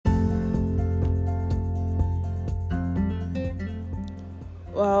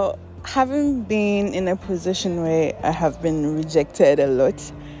Well, having been in a position where I have been rejected a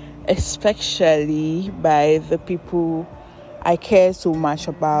lot, especially by the people I care so much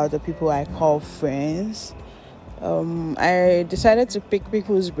about, the people I call friends, I decided to pick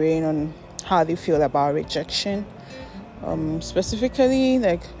people's brain on how they feel about rejection, specifically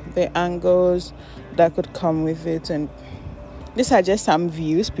like the angles that could come with it. And these are just some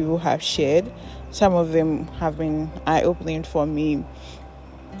views people have shared. Some of them have been eye-opening for me.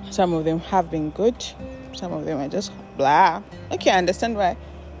 Some of them have been good. Some of them are just blah. Okay, I understand why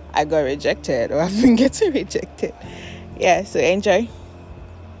I got rejected or I've been getting rejected. Yeah, so enjoy.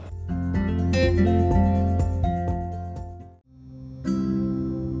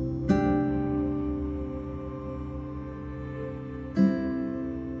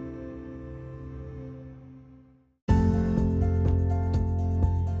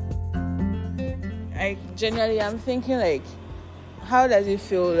 I'm thinking like, how does it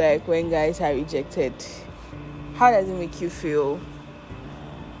feel like when guys are rejected? How does it make you feel?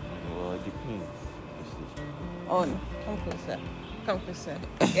 Well, it depends. Come closer.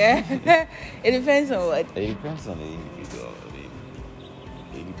 Yeah. It depends on what? It depends on the individual.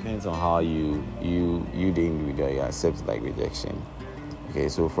 It depends on how you the individual, you accept like rejection. Okay,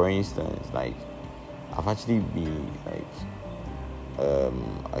 so for instance, like I've actually been like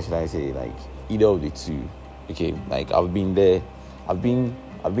how should I say, like either of the two. Okay, like I've been there. I've been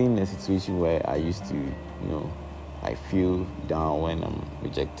in a situation where I used to, I feel down when I'm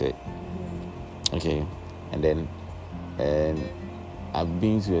rejected. Okay, and then I've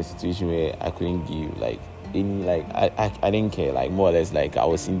been to a situation where I couldn't give like any, like I didn't care, like more or less like I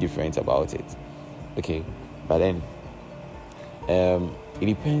was indifferent about it. Okay, but then it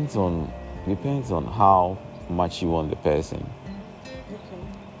depends on how much you want the person.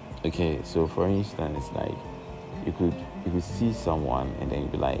 Okay, so for instance, like you could see someone and then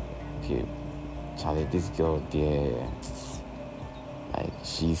you'd be like, okay, Charlie, this girl there, like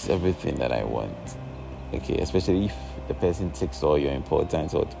she's everything that I want. Okay, especially if the person ticks all your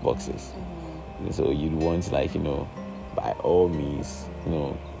important boxes. So you'd want, like, by all means,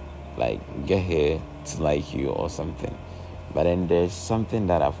 like get her to like you or something. But then there's something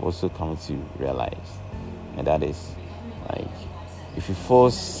that I've also come to realize, and that is like, if you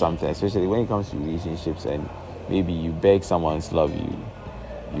force something, especially when it comes to relationships, and maybe you beg someone to love you,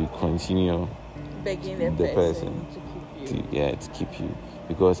 you continue begging the person to keep you,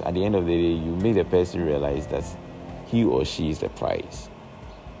 because at the end of the day, you make the person realize that he or she is the prize.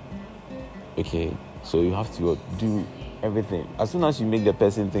 Okay, so you have to do everything. As soon as you make the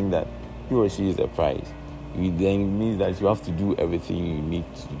person think that he or she is the prize, then it means that you have to do everything you need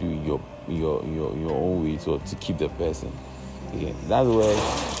to do your own way to keep the person. Okay, that's where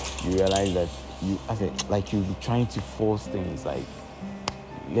you realize that you'll be trying to force things like,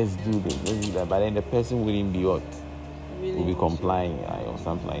 let's do this, let's do that, but then the person wouldn't be what? Will be complying or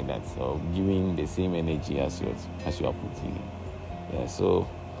something like that, so giving the same energy as you are putting in. Yeah, so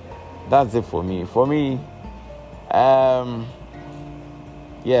that's it for me.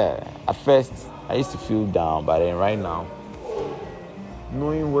 Yeah, at first I used to feel down, but then right now,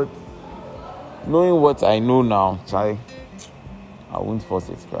 knowing what I know now, Charlie, I won't force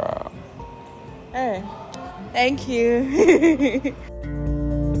it, girl. Hey, thank you.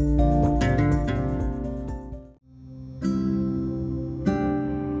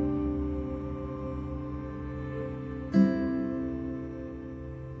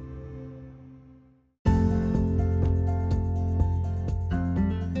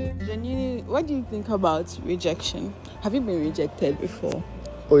 Genuinely, what do you think about rejection? Have you been rejected before?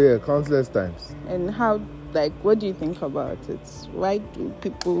 Oh yeah, countless times. And what do you think about it? Why do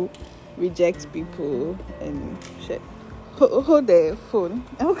people reject people and shit? Hold the phone.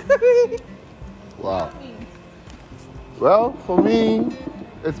 Wow. Well, for me,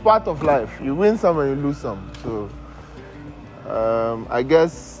 it's part of life. You win some and you lose some. So, I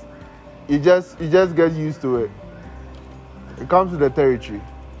guess you just get used to it. It comes with the territory.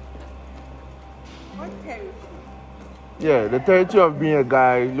 What territory? Yeah, the territory of being a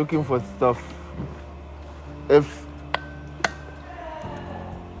guy looking for stuff. If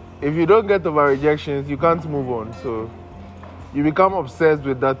you don't get over rejections, you can't move on. So you become obsessed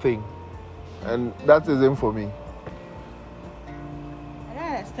with that thing. And that isn't for me. I don't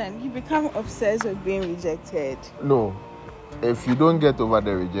understand. You become obsessed with being rejected. No. If you don't get over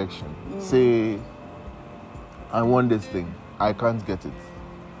the rejection, say, I want this thing, I can't get it,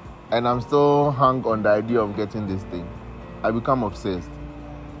 and I'm still hung on the idea of getting this thing, I become obsessed.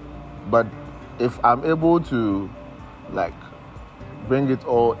 But if I'm able to, like, bring it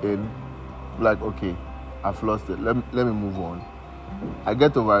all in, like, okay, I've lost it, let me move on, I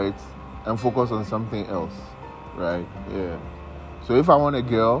get over it and focus on something else, right? Yeah. So if I want a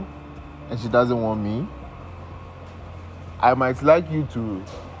girl and she doesn't want me, I might like you to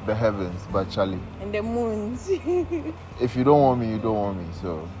the heavens, but Charlie. And the moons. If you don't want me, you don't want me.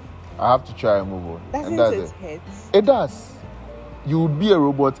 So I have to try and move on. Doesn't and that's it hurt? It does. You would be a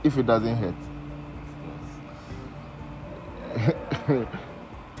robot if it doesn't hurt.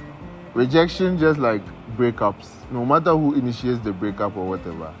 Rejection, just like breakups, no matter who initiates the breakup or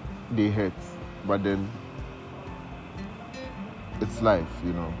whatever, they hurt. But then it's life,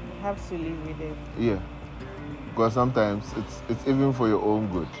 you know. You have to live with it. Yeah. Because sometimes it's even for your own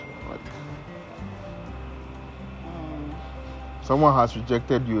good. Like, someone has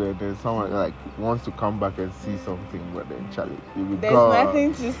rejected you and then someone like wants to come back and see something, but then Charlie, you be There's gone.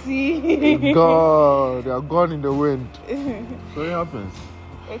 nothing to see. God, they are gone in the wind. So it happens.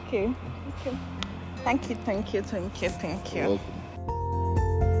 Okay. Thank you. You're welcome.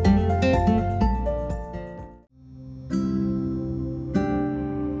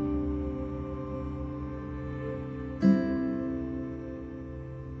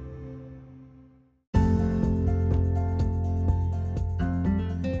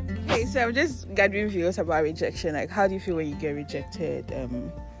 Okay, so I'm just gathering views about rejection. Like, how do you feel when you get rejected?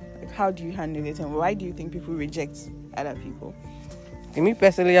 Like, how do you handle it, and why do you think people reject other people? Me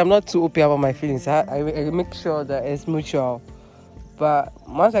personally, I'm not too open about my feelings. I make sure that it's mutual. But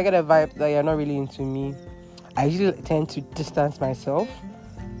once I get a vibe that you're not really into me, I usually tend to distance myself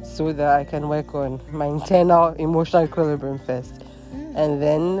so that I can work on my internal emotional equilibrium first. And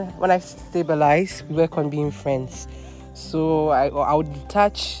then when I stabilize, we work on being friends. So I would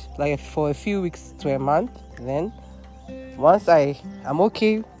detach like for a few weeks to a month. Then once I'm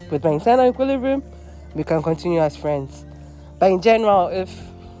okay with my internal equilibrium, we can continue as friends. But in general, if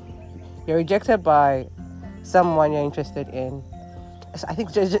you're rejected by someone you're interested in, I think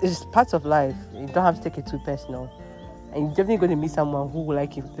it's part of life. You don't have to take it too personal. And you're definitely going to meet someone who will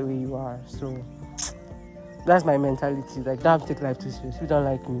like you the way you are. So that's my mentality. Like, don't have to take life too serious. If you don't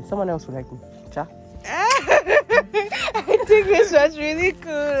like me, someone else will like me.